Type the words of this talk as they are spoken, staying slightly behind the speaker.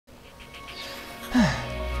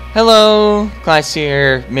Hello, class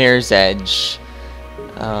here, Mirror's Edge.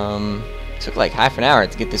 Took like half an hour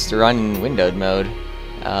to get this to run in windowed mode.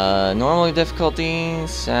 Normal difficulty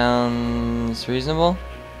sounds reasonable.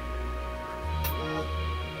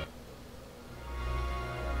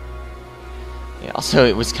 Yeah, also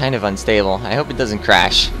it was kind of unstable. I hope it doesn't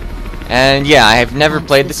crash. And yeah, I have never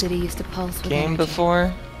played this game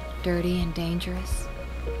before. Dirty and dangerous,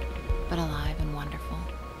 but alive and wonderful.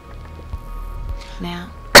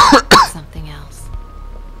 Now, something else.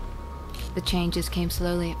 The changes came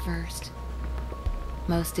slowly at first.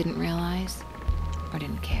 Most didn't realize, or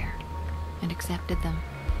didn't care, and accepted them.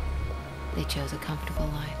 They chose a comfortable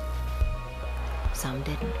life. Some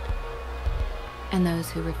didn't. And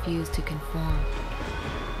those who refused to conform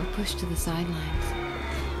were pushed to the sidelines,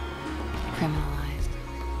 criminalized.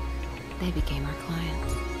 They became our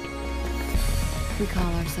clients. We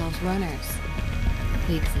call ourselves runners.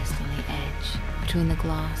 We exist on the edge, between the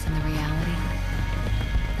gloss and the reality.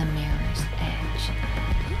 The mirror's edge.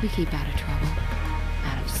 We keep out of trouble,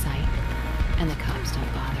 out of sight, and the cops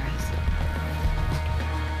don't bother us.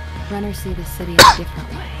 Runners see the city in a different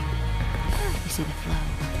way. We see the flow.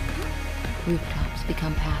 Rooftops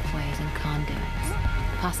become pathways and conduits,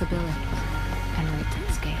 possibilities, and routes of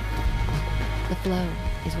escape. The flow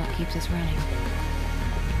is what keeps us running,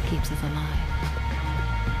 keeps us alive.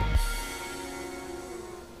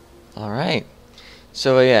 Alright.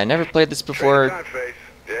 So yeah, I never played this before.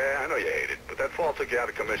 Yeah, I know you hate it, but that fall took you out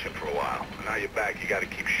of commission for a while. And now you're back, you gotta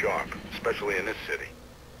keep sharp, especially in this city.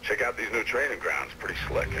 Check out these new training grounds, pretty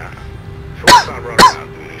slick, huh? So it's not running out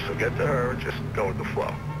duty, so get to her and just go with the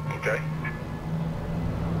flow, okay?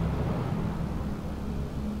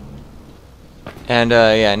 And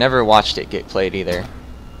yeah, I never watched it get played either.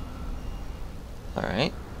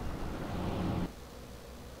 Alright.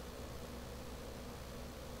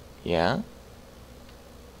 Yeah.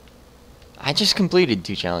 I just completed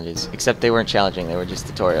 2 challenges, except they weren't challenging, they were just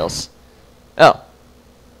tutorials. Oh.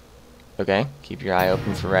 Okay, keep your eye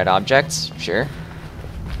open for red objects, sure.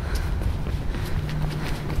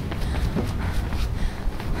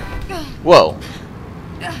 Whoa.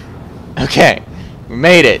 Okay, we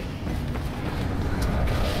made it.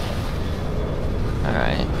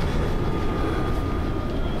 Alright.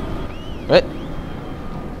 What?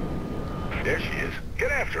 There she is.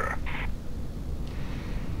 Get after her.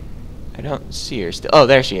 I don't see her still. Oh,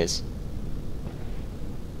 there she is.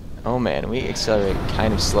 Oh man, we accelerate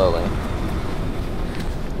kind of slowly.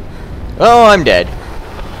 Oh, I'm dead.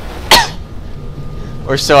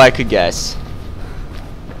 Or so I could guess.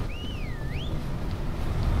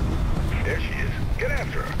 There she is. Get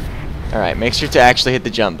after her. Alright, make sure to actually hit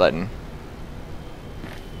the jump button.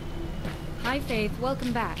 Hi, Faith.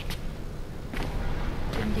 Welcome back.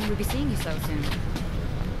 Didn't think we'd be seeing you so soon.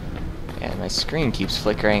 Yeah, my screen keeps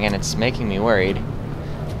flickering and it's making me worried.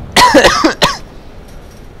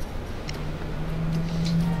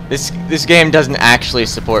 This game doesn't actually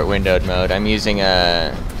support windowed mode. I'm using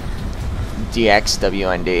a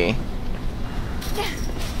DXWND.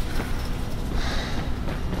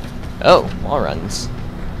 Oh, wall runs.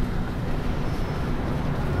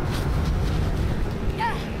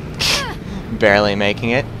 Barely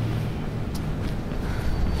making it.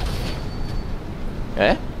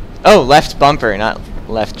 Eh? Oh, left bumper, not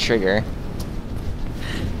left trigger.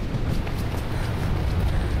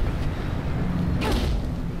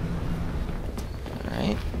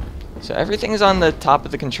 Alright. So everything's on the top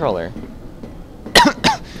of the controller.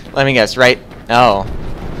 Let me guess, right? Oh.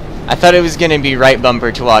 I thought it was gonna be right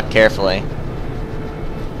bumper to walk carefully.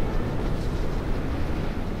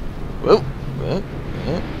 Whoa. Whoa.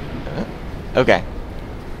 Okay.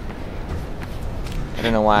 I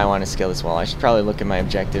don't know why I want to scale this wall. I should probably look at my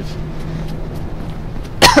objective.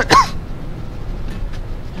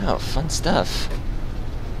 Oh, fun stuff.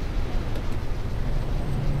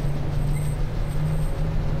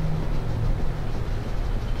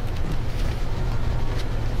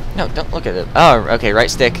 No, don't look at it. Oh, okay,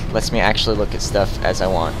 right stick lets me actually look at stuff as I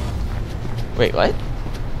want. Wait, what?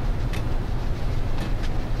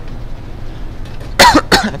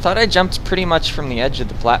 I thought I jumped pretty much from the edge of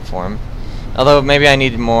the platform. Although, maybe I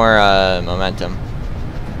needed more momentum.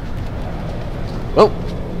 Whoa!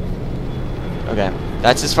 Okay,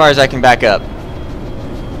 that's as far as I can back up.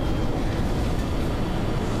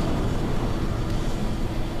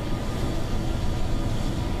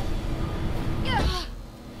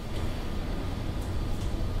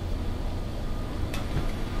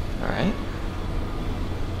 Alright.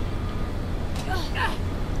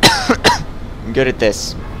 I'm good at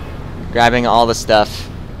this. Grabbing all the stuff.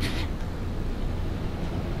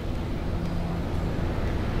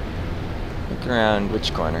 Look around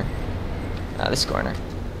which corner? Ah, this corner.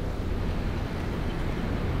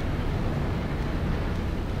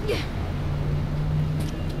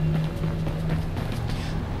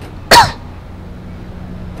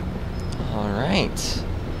 Alright.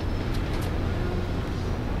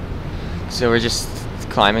 So we're just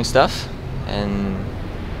climbing stuff, and...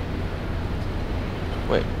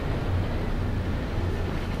 Wait.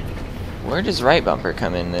 Where does right bumper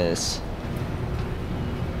come in this?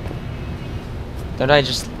 Don't I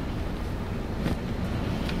just...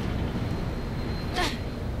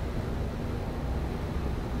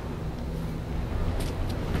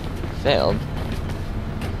 Failed?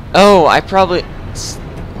 Oh, I probably...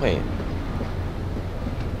 Wait.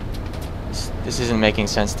 This isn't making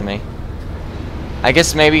sense to me. I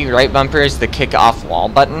guess maybe right bumper is the kick off wall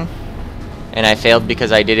button, and I failed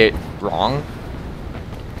because I did it wrong.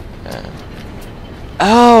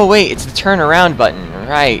 Oh wait, it's the turn around button,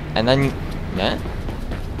 right? And then, yeah.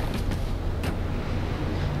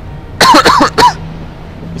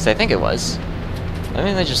 At least I think it was. I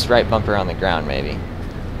mean, they just right bumper on the ground, maybe.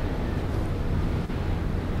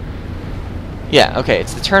 Yeah, okay,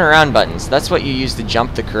 it's the turn around button, so that's what you use to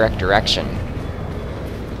jump the correct direction.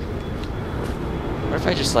 What if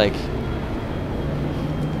I just, like...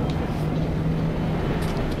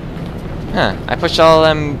 Huh, I pushed all of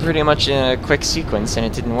them pretty much in a quick sequence and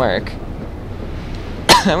it didn't work.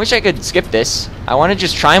 I wish I could skip this. I want to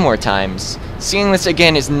just try more times. Seeing this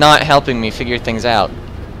again is not helping me figure things out.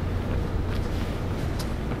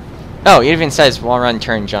 Oh, it even says wall run,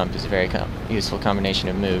 turn, jump is a very useful combination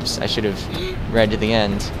of moves. I should have read to the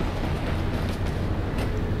end.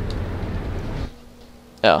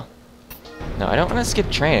 Oh. No, I don't want to skip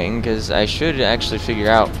training, because I should actually figure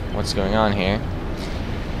out what's going on here.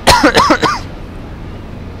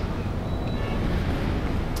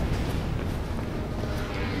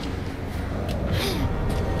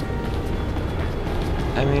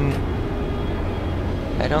 I mean,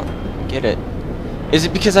 I don't get it. Is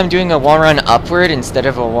it because I'm doing a wall run upward instead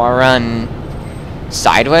of a wall run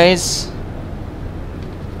sideways?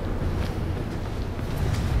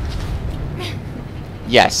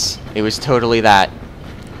 Yes, it was totally that.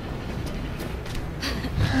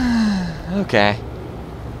 Okay.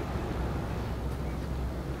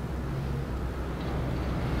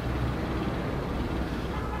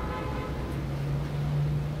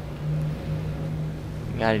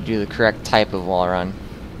 You gotta do the correct type of wall run.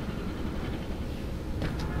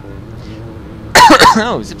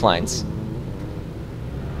 Oh, zip lines.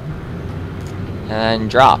 And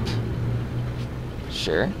drop.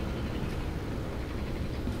 Sure.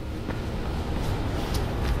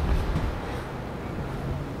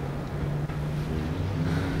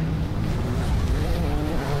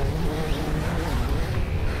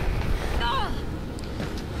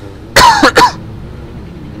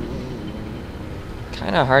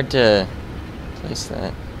 Kinda hard to place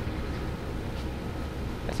that.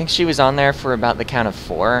 I think she was on there for about the count of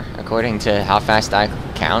 4, according to how fast I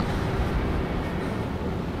count.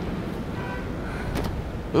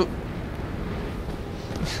 Oop.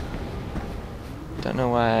 Don't know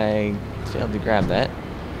why I failed to grab that.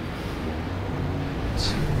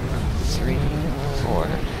 2, 3, 4.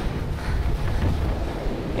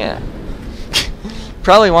 Yeah.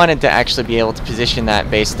 Probably wanted to actually be able to position that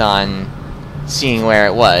based on seeing where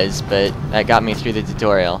it was, but that got me through the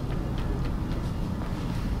tutorial.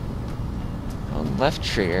 Hold left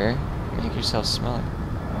trigger, make yourself smaller.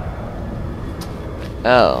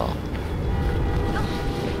 Oh.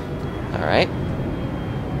 Alright.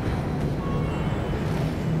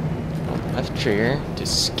 Hold left trigger to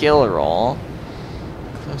skill roll.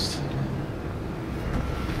 Close to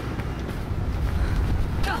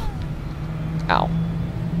the... Ow.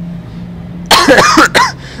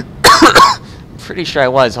 Pretty sure I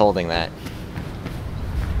was holding that.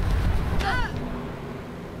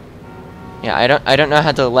 Yeah, I don't know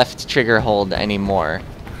how to left trigger hold anymore.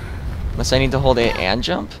 Unless I need to hold it and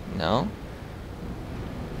jump? No.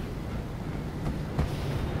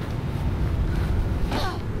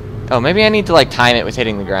 Oh, maybe I need to like time it with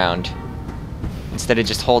hitting the ground instead of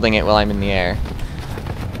just holding it while I'm in the air.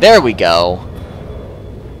 There we go.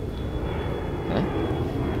 Huh?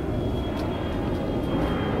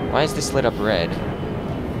 Why is this lit up red?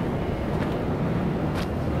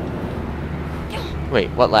 Wait,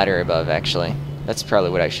 what ladder above, actually? That's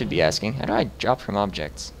probably what I should be asking. How do I drop from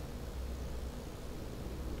objects?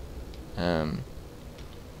 I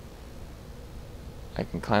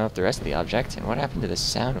can climb up the rest of the object. And what happened to the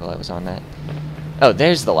sound while I was on that? Oh,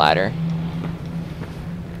 there's the ladder.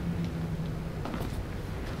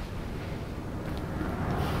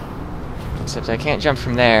 Except I can't jump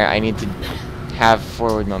from there. I need to have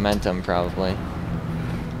forward momentum, probably.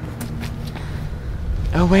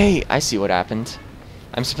 Oh wait, I see what happened.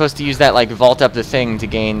 I'm supposed to use that, like, vault up the thing to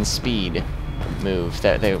gain speed move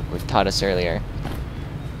that they taught us earlier.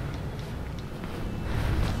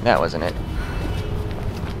 That wasn't it.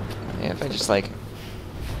 Yeah, if I just, like...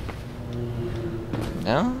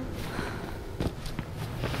 No?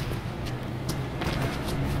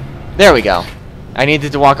 There we go. I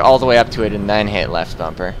needed to walk all the way up to it and then hit left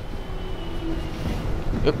bumper.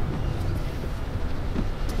 Oop.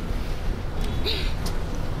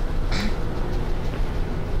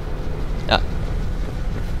 Ah.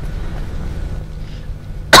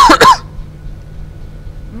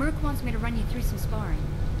 Merc wants me to run you through some sparring.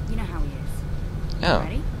 You know how he is. Oh.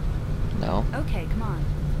 Ready? No. Okay, come on.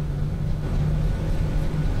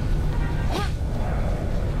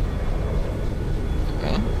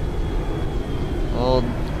 Okay. Hold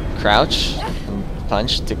crouch and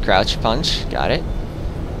punch to crouch punch. Got it.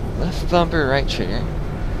 Left bumper, right trigger.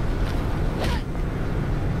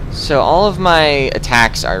 So all of my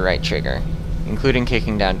attacks are right trigger, including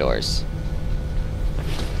kicking down doors.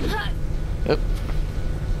 Oop.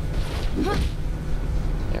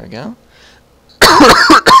 There we go.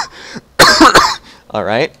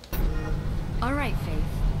 Alright. Alright, Faith.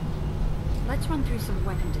 Let's run through some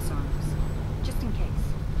weapon disarms. Just in case.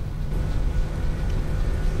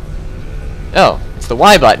 Oh, it's the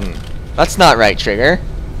Y button. That's not right trigger.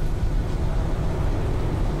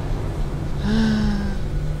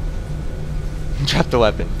 Drop the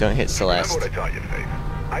weapon. Don't hit Celeste. Remember what I taught you, Faith.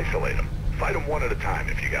 Isolate them. Fight them one at a time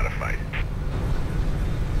if you gotta fight.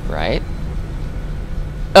 Right?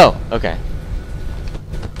 Oh, okay.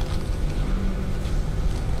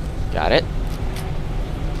 Got it.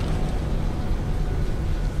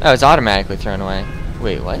 Oh, it's automatically thrown away.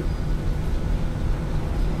 Wait, what?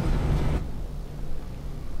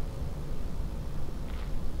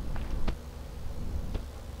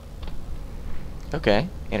 Okay,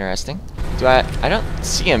 interesting. I don't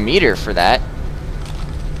see a meter for that.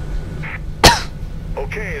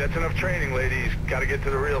 Okay, that's enough training, ladies. Gotta get to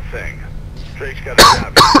the real thing. Drake's got a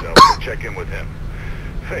job for himself, so check in with him.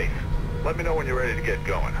 Faith, let me know when you're ready to get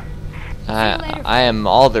going. I am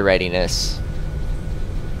all the readiness.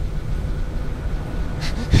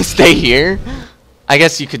 Stay here? I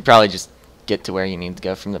guess you could probably just get to where you need to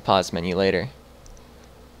go from the pause menu later.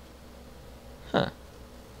 Huh.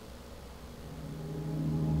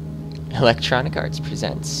 Electronic Arts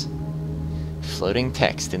presents floating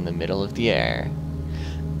text in the middle of the air.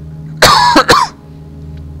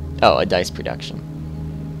 Oh, a dice production.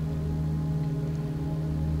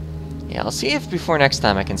 Yeah, I'll see if before next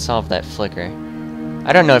time I can solve that flicker.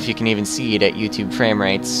 I don't know if you can even see it at YouTube frame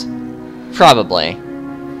rates. Probably.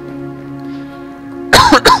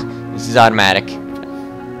 This is automatic.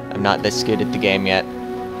 I'm not this good at the game yet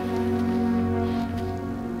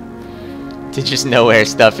to just know where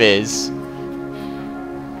stuff is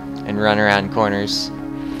and run around corners.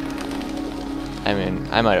 I mean,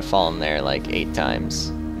 I might have fallen there like 8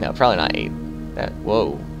 times. No, probably not 8. That,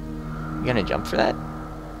 whoa. You gonna jump for that?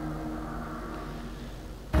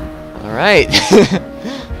 Alright.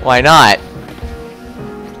 Why not?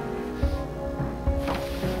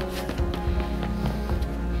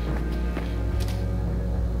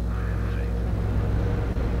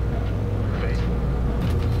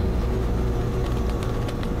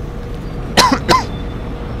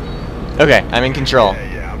 Okay, I'm in control.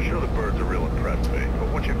 Yeah, I'm sure the birds are real impressed, Faith.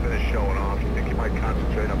 But once you finish showing off, you think you might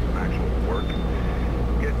concentrate on some actual work?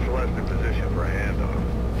 Get Celeste in position for a handoff.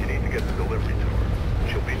 You need to get the delivery to her.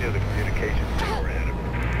 She'll be near the communications tower ahead of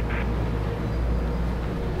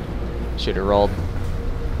you. Should have rolled.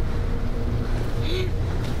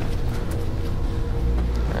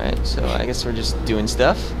 Alright, so I guess we're just doing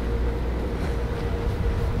stuff.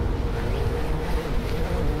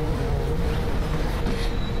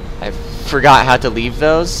 I forgot how to leave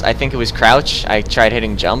those. I think it was crouch. I tried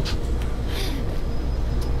hitting jump.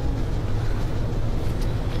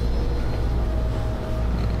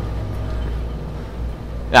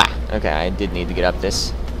 Ah, okay, I did need to get up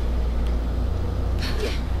this.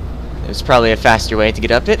 There's probably a faster way to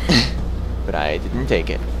get up it, but I didn't take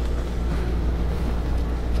it.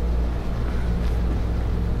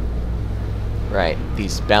 Right,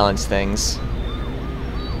 these balance things.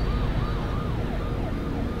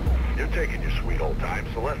 You're taking your sweet old time.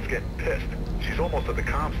 Celeste's getting pissed. She's almost at the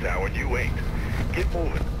comms tower and you ain't. Get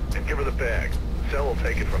moving and give her the bag. Cell will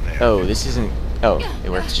take it from there. Oh, this isn't... Oh, it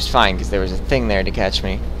works just fine because there was a thing there to catch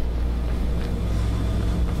me.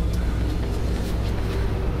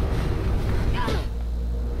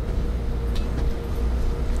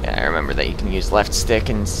 Yeah, I remember that you can use left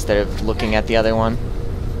stick instead of looking at the other one.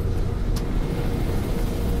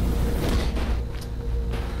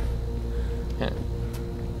 Huh.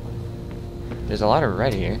 There's a lot of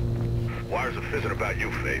red here. Wires are fizzing about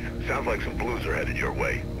you, Faith. Sounds like some blues are headed your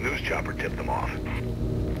way. News chopper tipped them off.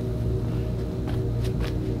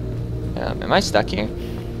 Am I stuck here?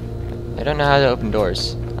 I don't know how to open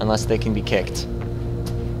doors, unless they can be kicked.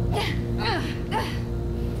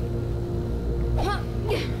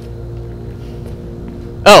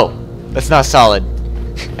 Oh! That's not solid.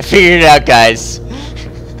 I figured it out, guys.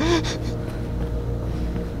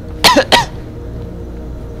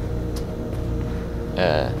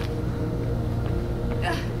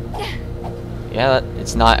 Yeah,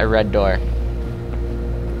 it's not a red door.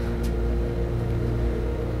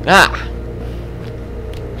 Ah!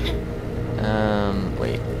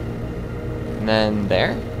 Wait. And then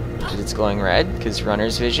there? Because it's glowing red, because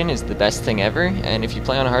runner's vision is the best thing ever, and if you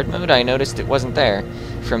play on hard mode, I noticed it wasn't there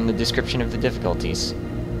from the description of the difficulties.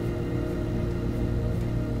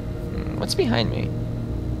 What's behind me?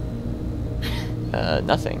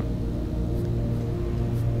 Nothing.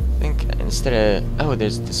 I think instead of... Oh,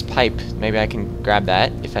 there's this pipe. Maybe I can grab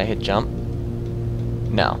that if I hit jump.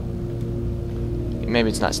 No. Maybe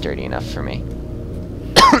it's not sturdy enough for me.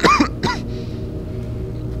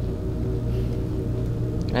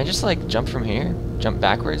 Can I just, like, jump from here? Jump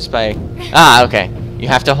backwards by... Ah, okay. You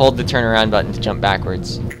have to hold the turnaround button to jump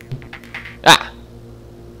backwards. Ah!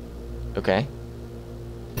 Okay.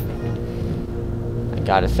 I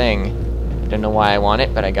got a thing. I don't know why I want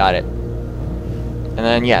it, but I got it. And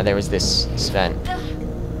then, yeah, there was this vent.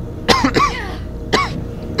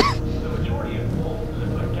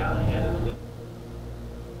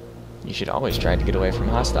 You should always try to get away from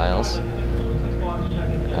hostiles.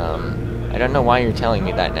 I don't know why you're telling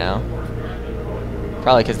me that now.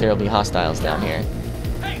 Probably because there will be hostiles down here.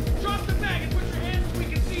 Hey, drop the bag and put your hands so we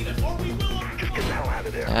can see them, or we will... Just get the hell out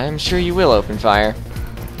of there. I'm sure you will open fire.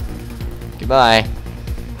 Goodbye.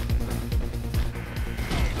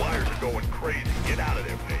 Wires are going crazy. Get out of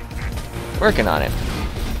there, Faith. Working on it.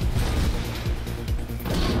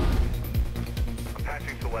 I'm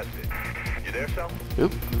patching Celeste. You there, Sal?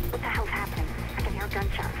 Oop. What the hell's happening? I can hear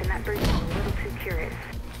gunshots and that bird's a little too curious.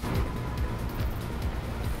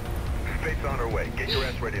 Faith's on her way. Get your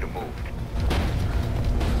ass ready to move.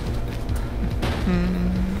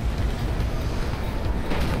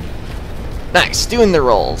 Nice, doing the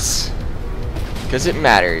rolls. Because it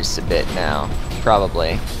matters a bit now.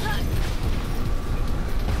 Probably.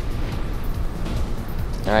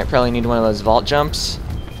 Alright, probably need one of those vault jumps.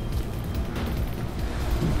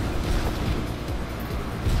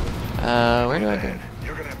 Where do I go?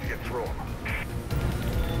 You're gonna have to get through them.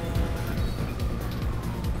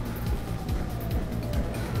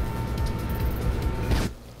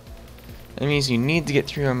 That means you need to get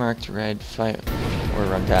through a marked red, fight, or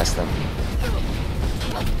run past them.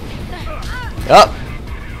 Up!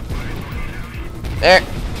 There!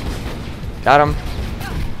 Got him.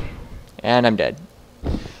 And I'm dead.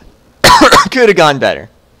 Could have gone better.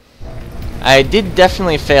 I did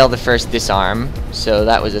definitely fail the first disarm, so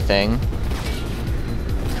that was a thing.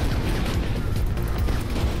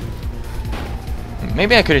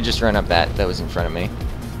 Maybe I could have just run up that was in front of me.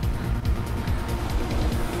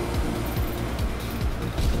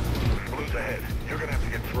 Blue's ahead. You're gonna have to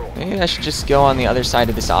get through them. Maybe I should just go on the other side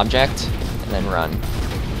of this object and then run.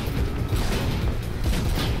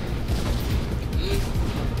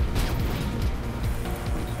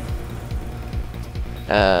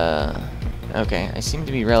 Okay, I seem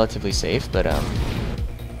to be relatively safe, but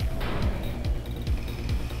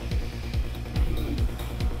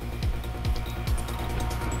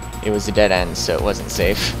it was a dead end, so it wasn't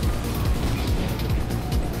safe.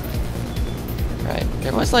 Right,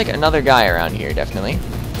 there was like another guy around here, definitely.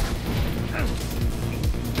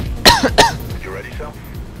 You ready, Sal?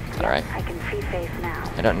 Alright, I can see Faith now.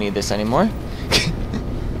 I don't need this anymore.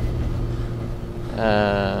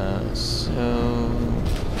 So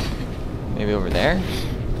maybe over there.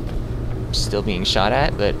 Still being shot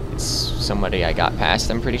at, but it's somebody I got past,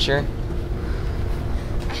 I'm pretty sure.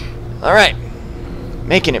 Alright.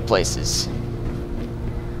 Making it places.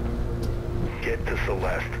 Get to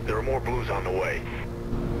Celeste. There are more blues on the way.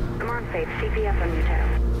 Come on, Faith. CPS on your tail.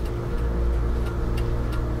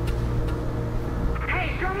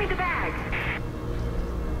 Hey, throw me the bag!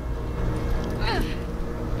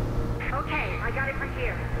 Okay, I got it from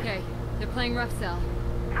here. Okay, they're playing rough cell.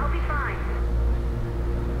 I'll be fine.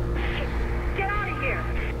 Get out of here!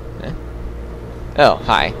 Eh? Oh,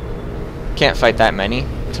 hi. Can't fight that many.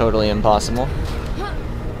 Totally impossible.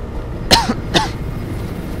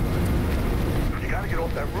 You gotta get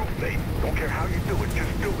off that roof, Faith. Don't care how you do it,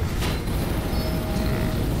 just do it.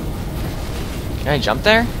 Can I jump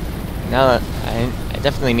there? No, I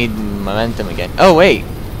definitely need momentum again. Oh wait,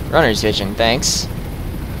 runner's vision, thanks.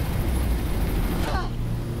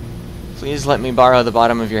 Please let me borrow the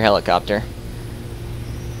bottom of your helicopter.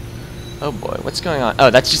 Oh boy, what's going on?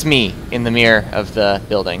 Oh, that's just me in the mirror of the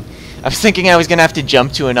building. I was thinking I was gonna have to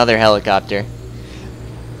jump to another helicopter.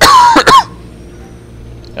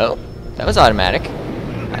 Oh, that was automatic. It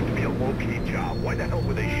had to be a low-key job. Why the hell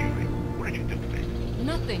were they shooting? What did you do to me?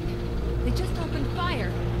 Nothing. They just opened fire.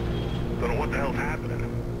 Don't know what the hell's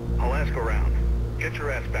happening. I'll ask around. Get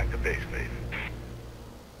your ass back to base, Faith.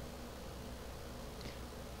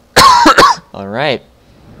 Alright.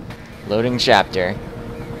 Loading chapter.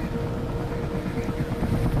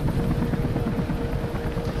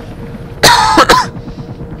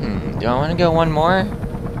 Do I want to go one more?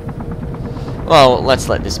 Well, let's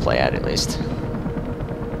let this play out at least.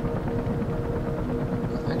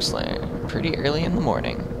 Looks like pretty early in the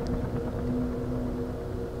morning.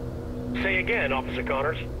 Say again, Officer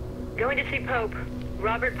Connors. Going to see Pope.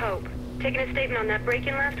 Robert Pope. Taking a statement on that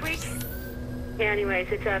break-in last week? Yeah, anyways,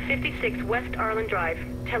 it's 56 West Arlen Drive.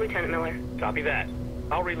 Tell Lieutenant Miller. Copy that.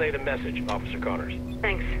 I'll relay the message, Officer Connors.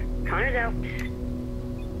 Thanks. Connors out.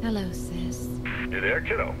 Hello, sis. You there,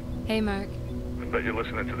 kiddo? Hey, Mark. I bet you're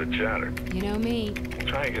listening to the chatter. You know me. We'll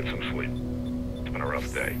try and get some sleep. It's been a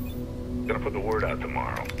rough day. Gonna put the word out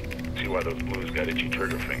tomorrow. See why those blues got itchy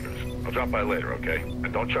trigger fingers. I'll drop by later, okay?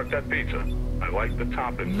 And don't chuck that pizza. I like the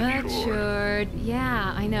toppings, sure. Matured.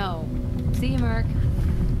 Yeah, I know. See you, Mark.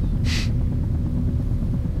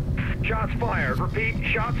 Shots fired. Repeat,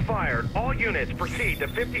 shots fired. All units proceed to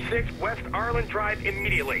 56 West Arlen Drive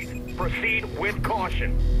immediately. Proceed with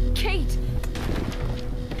caution. Kate!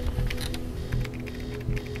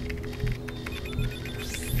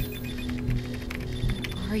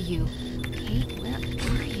 Where are you? Kate, where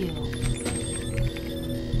are you?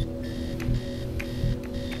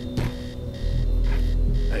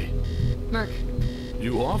 Hey, Merc,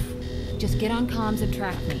 you off? just get on comms and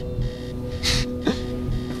track me.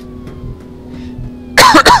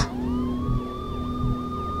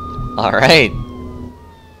 Alright.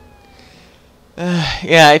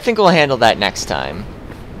 Yeah, I think we'll handle that next time.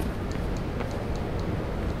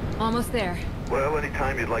 Almost there. Well,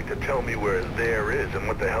 anytime you'd like to tell me where there is and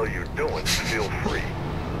what the hell you're doing, feel free.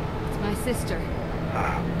 It's my sister.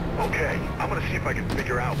 Okay. I'm gonna see if I can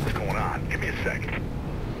figure out what's going on. Give me a second.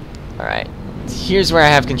 Alright. Here's where I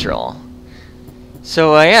have control.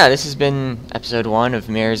 So, yeah, this has been episode 1 of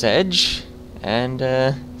Mirror's Edge. And,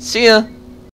 see ya!